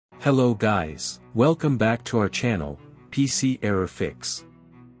Hello guys, welcome back to our channel, PC Error Fix.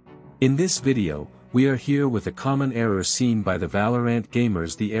 In this video, we are here with a common error seen by the Valorant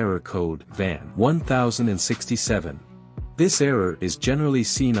gamers, the error code VAN 1067. This error is generally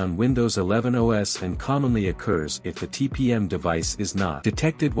seen on Windows 11 OS and commonly occurs if the TPM device is not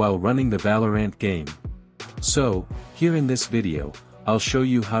detected while running the Valorant game. So, here in this video, I'll show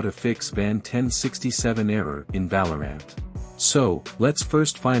you how to fix VAN 1067 error in Valorant. So, let's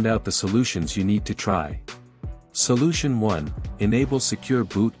first find out the solutions you need to try. Solution 1, Enable Secure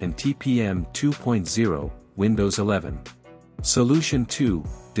Boot and TPM 2.0, Windows 11. Solution 2,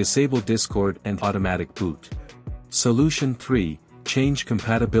 Disable Discord and Automatic Boot. Solution 3, Change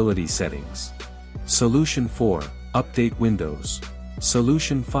Compatibility Settings. Solution 4, Update Windows.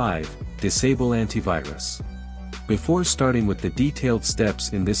 Solution 5, Disable Antivirus. Before starting with the detailed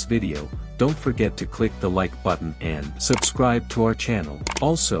steps in this video, don't forget to click the like button and subscribe to our channel.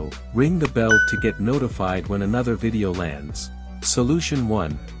 Also, ring the bell to get notified when another video lands. Solution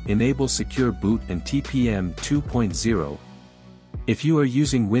 1, Enable Secure Boot and TPM 2.0. If you are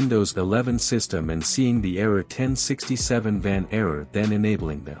using Windows 11 system and seeing the error 1067 VAN error, then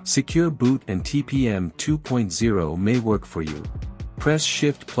enabling the Secure Boot and TPM 2.0 may work for you. Press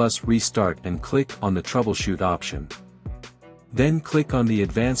Shift plus Restart and click on the Troubleshoot option. Then click on the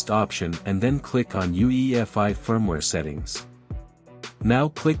Advanced option and then click on UEFI Firmware Settings. Now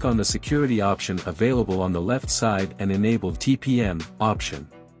click on the Security option available on the left side and enable TPM option.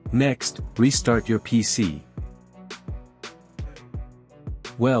 Next, restart your PC.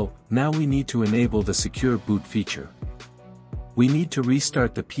 Well, now we need to enable the Secure Boot feature. We need to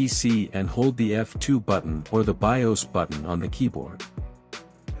restart the PC and hold the F2 button or the BIOS button on the keyboard.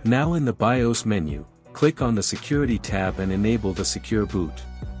 Now in the BIOS menu, click on the Security tab and enable the Secure Boot.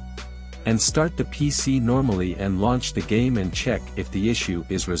 And start the PC normally and launch the game and check if the issue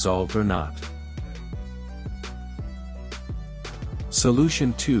is resolved or not.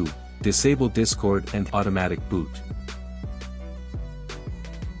 Solution 2, Disable Discord and Automatic Boot.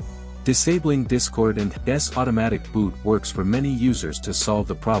 Disabling Discord and automatic boot works for many users to solve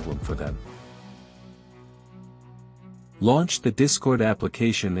the problem for them. Launch the Discord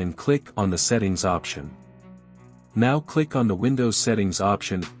application and click on the Settings option. Now click on the Windows Settings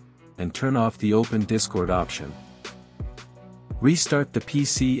option and turn off the Open Discord option. Restart the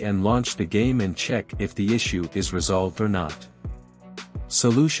PC and launch the game and check if the issue is resolved or not.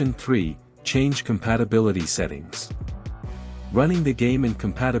 Solution 3, Change Compatibility Settings. Running the game in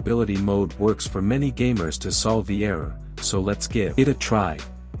compatibility mode works for many gamers to solve the error, so let's give it a try.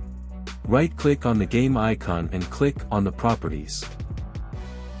 Right-click on the game icon and click on the Properties.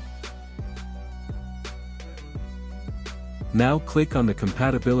 Now click on the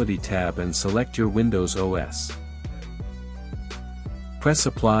Compatibility tab and select your Windows OS. Press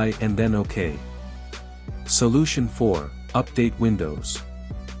Apply and then OK. Solution 4, Update Windows.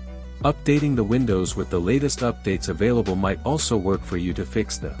 Updating the Windows with the latest updates available might also work for you to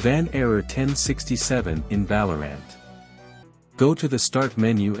fix the VAN error 1067 in Valorant. Go to the Start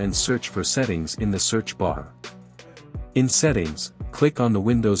menu and search for Settings in the search bar. In Settings, click on the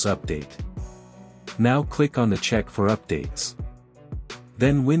Windows Update. Now click on the Check for Updates.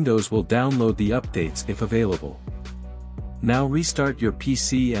 Then Windows will download the updates if available. Now restart your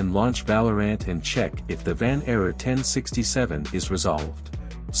PC and launch Valorant and check if the VAN error 1067 is resolved.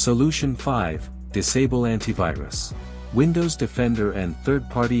 Solution 5, Disable Antivirus. Windows Defender and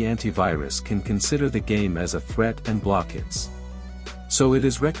third-party antivirus can consider the game as a threat and block it. So it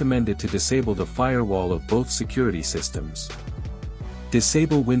is recommended to disable the firewall of both security systems.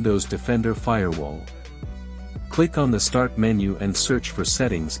 Disable Windows Defender Firewall. Click on the Start menu and search for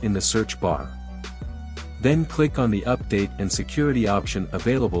Settings in the search bar. Then click on the Update and Security option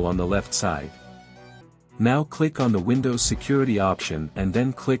available on the left side. Now click on the Windows Security option and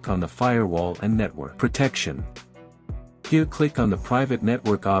then click on the Firewall and Network Protection. Here click on the Private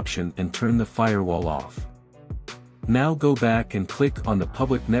Network option and turn the firewall off. Now go back and click on the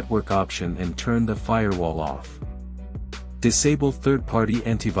Public Network option and turn the firewall off. Disable Third-Party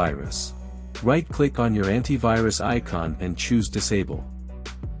Antivirus. Right-click on your antivirus icon and choose Disable.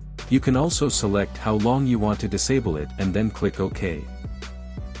 You can also select how long you want to disable it and then click OK.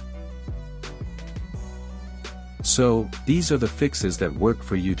 So, these are the fixes that work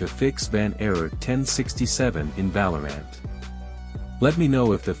for you to fix VAN error 1067 in Valorant. Let me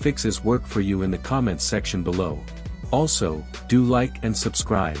know if the fixes work for you in the comments section below. Also, do like and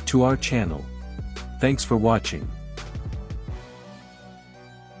subscribe to our channel. Thanks for watching.